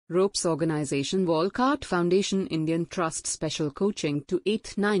Ropes Organization Walcott Foundation Indian Trust Special Coaching to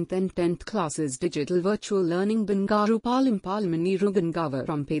 8th, 9th and 10th classes Digital Virtual Learning Bangaru Palmani Rugangavar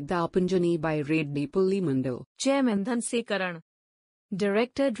from Pedapunjani by Red Dipulli Mandal. Chairman Dhanse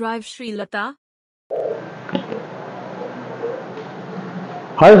Director Drive Sri Lata.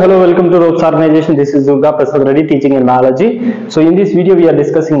 Hi, hello, welcome to Ropes Organization. This is Durga Prasad Reddy teaching in biology. So in this video we are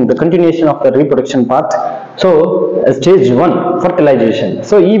discussing the continuation of the reproduction part. So stage 1 fertilization.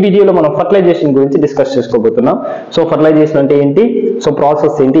 So ee video lo manam fertilization gurinchi discuss chesukobothunam. So fertilization ante enti, so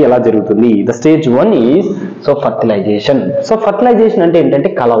process enti ela jarugutundi. The stage 1 is so fertilization. So fertilization ante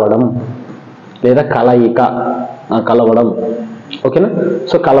entante kalavadam లేదా కలయిక కలవడం ఓకేనా.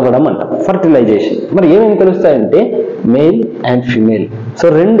 So కలవడం అంట fertilisation. మరి ఏమేమి కలుస్తాయంటే male and female, so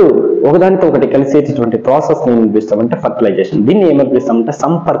రెండు ఒకదానితో ఒకటి కలిసేటటువంటి ప్రాసెస్ ఏమని పిలుస్తామంటే ఫర్టిలైజేషన్. దీన్ని ఏమని పిలుస్తామంటే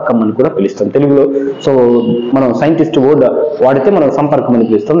సంపర్కం అని కూడా పిలుస్తాం తెలుగులో. సో మనం సైంటిస్ట్ వర్డ్ వాడితే మనం సంపర్కం అని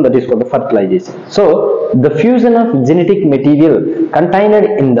పిలుస్తాం, that is called fertilisation. So the fusion of genetic material contained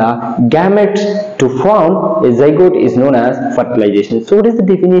in the gametes to form a zygote is known as fertilization. So what is the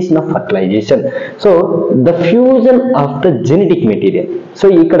definition of fertilization? So the fusion of the genetic material. So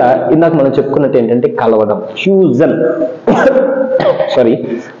ఇక్కడ ఇందాక మనం చెప్పుకున్నట్టు ఏంటంటే కలవడం, fusion sorry,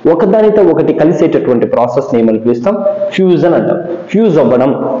 ఒకదానితో ఒకటి కలిసేటటువంటి process ఏమని పిలుస్తాం ఫ్యూజన్ అంటాం, ఫ్యూజ్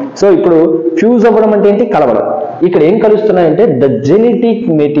అవ్వడం. సో ఇప్పుడు ఫ్యూజ్ అవ్వడం అంటే ఏంటి, కలవడం. ఇక్కడ ఏం కలుస్తున్నాయంటే the genetic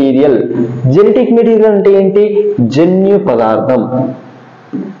material. Genetic material అంటే ఏంటి, జన్యు పదార్థం.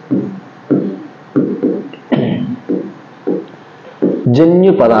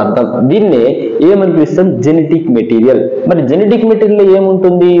 జన్యు పదార్థం, దీన్నే ఏమని పిలుస్తాం జెనెటిక్ మెటీరియల్. మరి జెనెటిక్ మెటీరియల్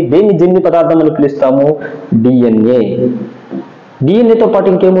ఏముంటుంది, దేన్ని జన్యు పదార్థం అని పిలుస్తాము, డిఎన్ఏ. డిఎన్ఏతో పాటు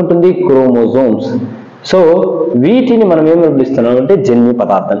ఇంకేముంటుంది, క్రోమోజోమ్స్. సో వీటిని మనం ఏమని పిలుస్తున్నాం అంటే జన్యు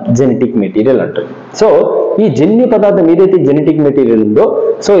పదార్థం, జెనెటిక్ మెటీరియల్ అంటారు. సో ఈ జన్యు పదార్థం ఏదైతే జెనెటిక్ మెటీరియల్ ఉందో,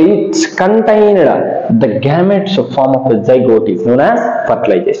 so it's contained the gametes form of the zygote is known as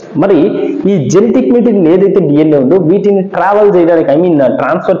fertilisation. మరి ఈ జెనెటిక్ మెటీరియల్ ఏదైతే డిఎన్ఏ ఉందో వీటిని ట్రావెల్ చేయడానికి, ఐ మీన్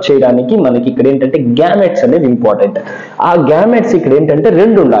ట్రాన్స్ఫర్ చేయడానికి మనకి ఇక్కడ ఏంటంటే గ్యామెట్స్ అనేది ఇంపార్టెంట్. ఆ గ్యామెట్స్ ఇక్కడ ఏంటంటే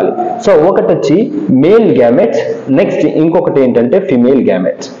రెండు ఉండాలి. సో ఒకటి వచ్చి మేల్ గ్యామెట్స్, నెక్స్ట్ ఇంకొకటి ఏంటంటే ఫిమేల్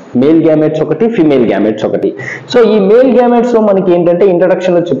గ్యామెట్స్. మేల్ గ్యామెట్స్ ఒకటి, ఫిమేల్ గ్యామెట్స్ ఒకటి. సో ఈ మేల్ గ్యామెట్స్ లో మనకి ఏంటంటే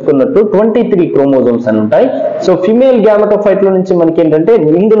ఇంట్రడక్షన్ లో చెప్పుకున్నట్టు 23 క్రోమోజోమ్స్ అని ఉంటాయి. సో ఫిమేల్ గ్యామెటోఫైట్ లో నుంచి మనకి ఏంటంటే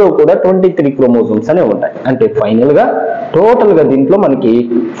ఇందులో కూడా 23 క్రోమోజోమ్స్ అనే ఉంటాయి. అంటే ఫైనల్ గా టోటల్ గా దీంట్లో మనకి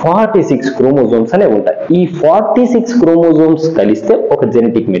 46 క్రోమోజోమ్స్ అనే ఉంటాయి. ఈ 46 క్రోమోజోమ్స్ కలిస్తే ఒక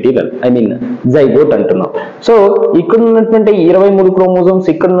genetic material, I mean zygote అంటున్నాం. సో ఇక్కడ ఉన్నటువంటి 23 క్రోమోజోమ్స్,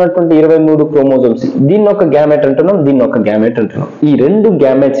 ఇక్కడ ఉన్నటువంటి 23 క్రోమోజోమ్స్, దీన్ని ఒక గ్యామెట్ అంటున్నాం, దీన్ని ఒక గ్యామెట్ అంటున్నాం. ఈ రెండు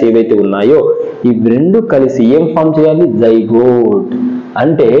గ్యామెట్స్ ఏవైతే ఉన్నాయో ఇవి రెండు కలిసి ఏం ఫామ్ చేయాలి, జైగోట్.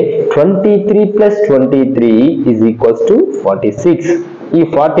 అంటే 23 + 23 = 46. ఈ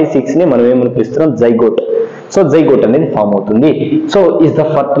 46 ని మనం ఏమని పిలుస్తున్నాం, జైగోట్. సో జైగోట్ అనేది ఫామ్ అవుతుంది. సో ఇస్ ద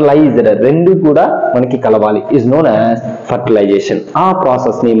ఫర్టిలైజ్డ్, రెండు కూడా మనకి కలవాలి, ఇస్ నోన్ యాజ్ ఫర్టిలైజేషన్. ఆ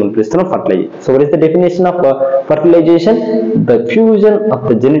ప్రాసెస్ ని ఏమని పిలుస్తున్నాం, fertilisation. So what is the definition of fertilisation, the fusion of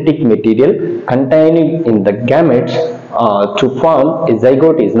the genetic material containing in the gametes to form a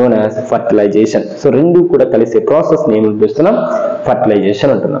zygote is known as fertilization. So రెండు కూడా కలిసే process ని ఏమని పిలుస్తున్నాం,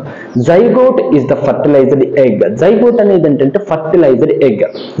 ఫర్టిలైజేషన్ అంటున్నాం. Zygote is the fertilised egg. Zygote అనేది ఏంటంటే fertilised egg.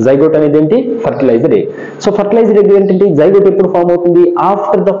 Zygote అనేది ఏంటి, fertilised egg. So fertilised egg ఏంటంటే జైగోట్ ఎప్పుడు ఫామ్ అవుతుంది,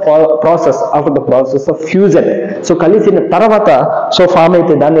 after the process of fusion. So కలిసిన తర్వాత సో ఫామ్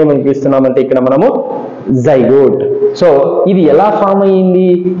అయితే దాన్ని ఏమని పిలుస్తున్నామంటే ఇక్కడ మనము జైగోట్. సో ఇది ఎలా ఫామ్ అయ్యింది,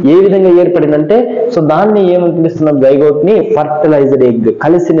 ఏ విధంగా ఏర్పడిందంటే సో దాన్ని ఏమని పిలుస్తున్నాం, జైగోట్ ని ఫర్టిలైజ్డ్ ఎగ్,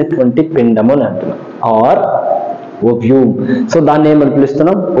 కలిసినటువంటి పిండము అని అంటున్నాం, ఆర్ ఓవ్యూమ్. సో దాన్ని ఏమని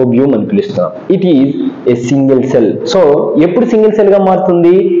పిలుస్తున్నాం, ఓవ్యూమ్ అని పిలుస్తున్నాం. It is a single cell. So ఎప్పుడు సింగిల్ సెల్ గా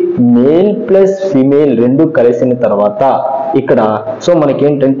మారుతుంది, మేల్ ప్లస్ ఫిమేల్ రెండు కలిసిన తర్వాత ఇక్కడ సో మనకి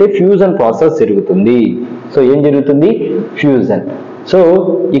ఏంటంటే ఫ్యూజన్ ప్రాసెస్ జరుగుతుంది. సో ఏం జరుగుతుంది, ఫ్యూజన్. సో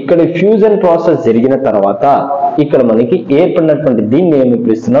ఇక్కడ ఫ్యూజన్ ప్రాసెస్ జరిగిన తర్వాత ఇక్కడ మనకి ఏర్పడినటువంటి దీన్ని ఏమి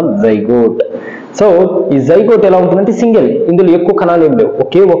పిలుస్తున్నాం, జైగోట్. సో ఈ జైగోట్ ఎలా ఉంటుందంటే సింగిల్, ఇందులో ఎక్కువ కణాలు ఏం లేవు,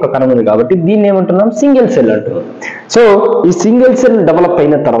 ఒకే ఒక కణం ఉంది కాబట్టి దీన్ని ఏమంటున్నాం, సింగిల్ సెల్ అంటున్నాం. సో ఈ సింగిల్ సెల్ డెవలప్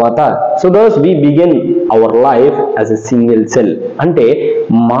అయిన తర్వాత so those we begin our life as a single cell. అంటే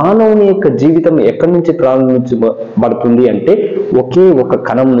మానవుని యొక్క జీవితం ఎక్కడి నుంచి ప్రారంభించబడుతుంది అంటే ఒకే ఒక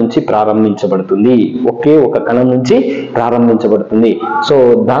కణం నుంచి ప్రారంభించబడుతుంది, ఒకే ఒక కణం నుంచి ప్రారంభించబడుతుంది. సో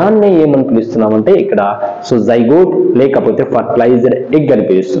దాన్ని ఏమని పిలుస్తున్నామంటే ఇక్కడ సో జైగోట్ లేకపోతే ఫర్టిలైజ్డ్ ఎగ్ అని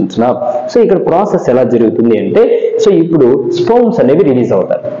పిలుస్తున్నాం. సో ఇక్కడ ప్రాసెస్ ఎలా జరుగుతుంది అంటే సో ఇప్పుడు స్పర్మ్స్ అనేవి రిలీజ్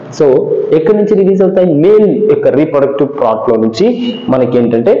అవుతాయి. అవుతాయి. సో ఎక్కడి నుంచి రిలీజ్ అవుతాయి? మేల్ యొక్క రీప్రొడక్టివ్ పార్ట్ లో నుంచి మనకి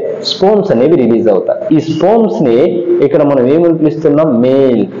ఏంటంటే స్పోమ్స్ అనేవి రిలీజ్ అవుతాయి. ఈ స్పోమ్స్ ని ఇక్కడ మనం ఏమని పిలుస్తున్నాం?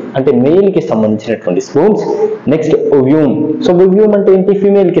 మేల్ అంటే మేల్ కి సంబంధించినటువంటి స్పోమ్స్. నెక్స్ట్ ఓవ్యూమ్. సో ఓవ్యూమ్ అంటే ఏంటి?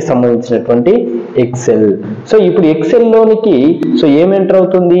 ఫిమేల్ కి సంబంధించినటువంటి ఎక్సెల్. సో ఇప్పుడు ఎక్సెల్ లోనికి సో ఏం ఎంటర్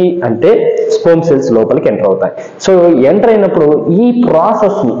అవుతుంది అంటే స్పోమ్ సెల్స్ లోపలికి ఎంటర్ అవుతాయి. సో ఎంటర్ అయినప్పుడు ఈ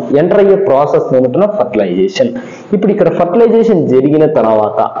ప్రాసెస్ ని ఎంటర్ అయ్యే ప్రాసెస్ ఏమంటున్నా? ఫర్టిలైజేషన్. ఇప్పుడు ఇక్కడ ఫర్టిలైజేషన్ జరిగిన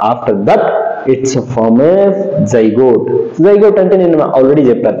తర్వాత after that it's form zygote. Zygote అంటే నేను ఆల్రెడీ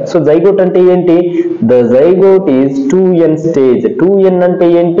చెప్పాను. సో జైగోట్ అంటే ఏంటి? The zygote is 2n stage. 2n అంటే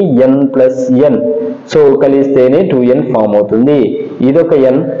ఏంటి? n+n. సో కలిస్తేనే 2n ఫామ్ అవుతుంది. ఇదొక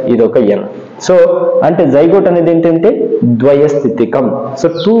n, ఇదొక n. సో అంటే జైగోట్ అనేది ఏంటంటే ద్వయస్థితికం. సో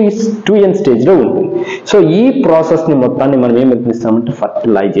 2n స్టేజ్ లో ఉంటుంది. సో ఈ ప్రాసెస్ ని మొత్తాన్ని మనం ఏం పిలుస్తామంటే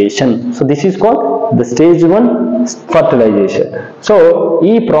fertilisation. So this is called the stage 1 fertilisation. So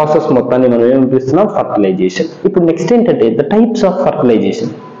ఈ ప్రాసెస్ మొత్తాన్ని మనం ఏం పిలుస్తున్నాం? ఫర్టిలైజేషన్. ఇప్పుడు నెక్స్ట్ ఏంటంటే the types of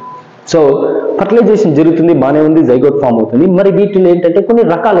fertilisation. So fertilisation జరుగుతుంది, బాగానే ఉంది, జైగోట్ ఫామ్ అవుతుంది. మరి వీటిలో ఏంటంటే కొన్ని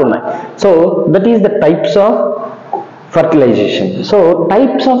రకాలు ఉన్నాయి. So that is the types of fertilisation. So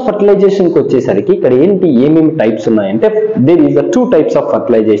types of fertilisation కి వచ్చేసరికి ఇక్కడ ఏంటి ఏమేమి టైప్స్ ఉన్నాయంటే there is the 2 types of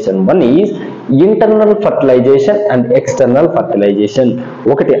fertilisation. One is internal fertilisation and external fertilisation.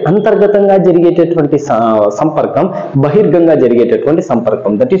 ఒకటి అంతర్గతంగా జరిగేటటువంటి సంపర్కం, బహిర్గంగా జరిగేటటువంటి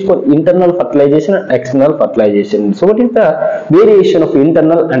సంపర్కం. That is called internal fertilisation and external fertilisation. So what is the variation of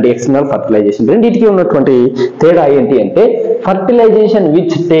internal and external fertilisation? రెండింటికి ఉన్నటువంటి తేడా ఏంటి అంటే fertilisation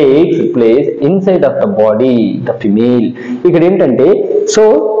which takes place inside of the body, the female. ఇక్కడ ఏంటంటే సో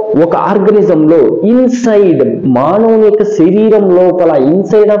ఒక ఆర్గనిజం లో ఇన్సైడ్, మానవుని యొక్క శరీరం లోపల,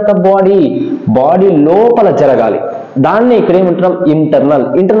 inside of the body, body లోపల జరగాలి. దాన్ని ఇక్కడ ఏమంటున్నాం? ఇంటర్నల్.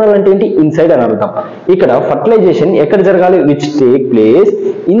 ఇంటర్నల్ అంటే ఏంటి? ఇన్సైడ్ అని అర్థం. ఇక్కడ ఫర్టిలైజేషన్ ఎక్కడ జరగాలి? Which take place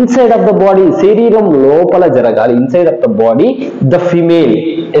inside of the body, శరీరం లోపల జరగాలి. Inside of the body, the female.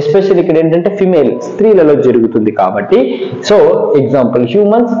 Especially ఇక్కడ ఏంటంటే ఫిమేల్, స్త్రీలలో జరుగుతుంది కాబట్టి. So example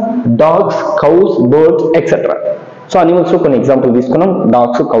humans, dogs, cows, birds etcetera. So animals లో కొన్ని ఎగ్జాంపుల్ తీసుకున్నాం,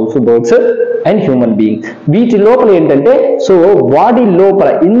 dogs, cows, birds and human being. వీటి లోపల ఏంటంటే సో బాడీ లోపల,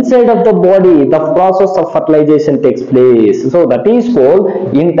 inside of the body, the process of fertilisation takes place. So that is called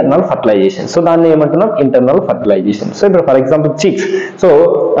internal fertilisation. So దాన్ని ఏమంటున్నాం? Internal fertilisation. So ఇప్పుడు ఫర్ ఎగ్జాంపుల్ చిక్స్, సో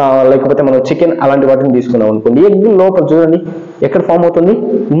లేకపోతే మనం chicken అలాంటి వాటిని తీసుకున్నాం అనుకోండి, ఎగ్ లోపల చూడండి ఎక్కడ ఫామ్ అవుతుంది?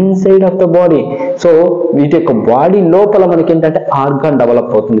 Inside of the body. So వీటి యొక్క బాడీ లోపల మనకి ఏంటంటే ఆర్గాన్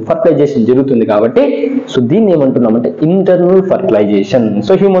డెవలప్ అవుతుంది, ఫర్టిలైజేషన్ జరుగుతుంది కాబట్టి సో దీన్ని ఏమంటున్నాం అంటే ఇంటర్నల్ ఫర్టిలైజేషన్.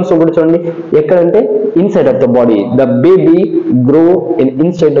 సో హ్యూమన్స్ కూడా చూడండి ఎక్కడంటే inside of the body, the baby grow in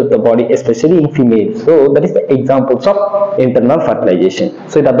inside of the body, especially in female. So that is the examples of internal fertilisation.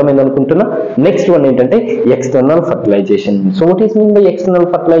 So ఇది అర్థమైంది అనుకుంటున్నా. నెక్స్ట్ వన్ ఏంటంటే external fertilisation. So what is mean by external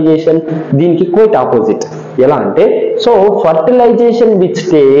fertilisation? దీనికి quite opposite. ఎలా అంటే so fertilisation which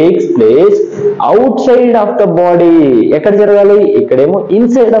takes place out side of the body. ఎక్కడ జరగాలి? ఇక్కడేమో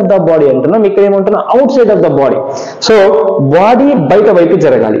ఇన్సైడ్ ఆఫ్ ద బాడీ అంటున్నాం, ఇక్కడ ఏమంటున్నాం? Out side of the body. So body బయట వైపు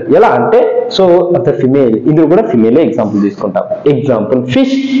జరగాలి. ఎలా అంటే సో ద ఫిమేల్. ఇది కూడా ఫిమేల్ ఎగ్జాంపుల్ తీసుకుంటాం. Example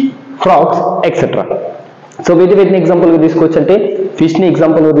fish, frogs etcetera. So వీటిని ఎగ్జాంపుల్ గా తీసుకోవచ్చు అంటే ఫిష్ ని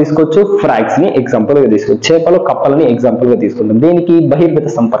ఎగ్జాంపుల్ గా తీసుకోవచ్చు, ఫ్రాగ్స్ ని ఎగ్జాంపుల్ గా తీసుకోవచ్చు, చేపలు, కప్పలని ఎగ్జాంపుల్ గా తీసుకుంటాం. దీనికి బహిర్గత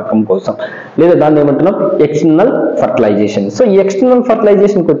సంపర్కం కోసం, లేదా దాన్ని ఏమంటున్నాం? External fertilisation. సో ఈ ఎక్స్టర్నల్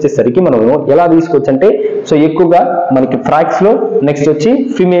ఫర్టిలైజేషన్ కి వచ్చేసరికి మనం ఎలా తీసుకోవచ్చు అంటే సో ఎక్కువగా మనకి ఫ్రాగ్స్ లో, నెక్స్ట్ వచ్చి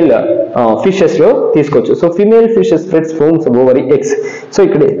ఫిమేల్ ఫిషెస్ లో తీసుకోవచ్చు. So female fishes spreads స్పోమ్స్ over eggs. So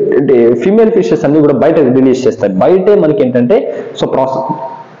ఇక్కడ ఫిమేల్ ఫిషెస్ అన్ని కూడా బయట రిలీజ్ చేస్తాయి. బయటే మనకి ఏంటంటే సో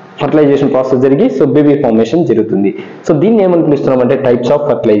ఫర్టిలైజేషన్ ప్రాసెస్ జరిగి సో బేబీ ఫార్మేషన్ జరుగుతుంది. సో దీన్ని ఏమని పిలుస్తున్నాం అంటే types of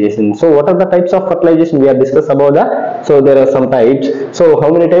fertilisation. So what are the types of fertilisation? we are discuss about that. So there are some types. So how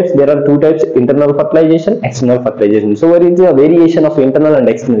many types? There are 2 types: internal fertilization, external fertilization. So what is the variation of internal and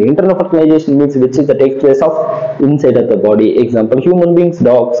external? Internal fertilization means which is the take place of inside of the body. Example human beings,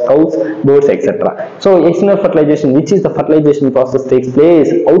 dogs, cows, birds etc. So external fertilization which is the fertilization process takes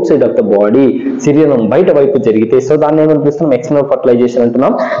place outside of the body, శరీరం బయట వైపు జరిగితే so దాన్ని ఏమని పిలుస్తున్నాం? External fertilisation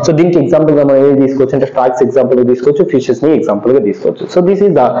అంటున్నాం. So దీనికి example గా మనం ఏది తీసుకోవచ్చు అంటే ఫ్రాగ్స్ ఎగ్జాంపుల్ గా తీసుకోవచ్చు, ఫిషెస్ ని ఎగ్జాంపుల్ గా తీసుకోవచ్చు. So this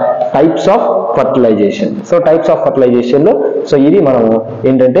is the types of fertilisation. So types of fertilisation లో సో ఇది మనం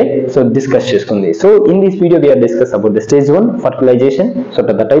ఏంటంటే సో డిస్కస్ చేసుకుంది. So in this video we are discuss about the stage 1 fertilization. So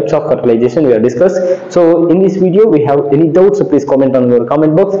the types of fertilization we are discuss. So in this video we have any doubts, so please comment on your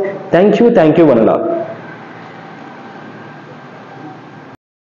comment box. Thank you one and all.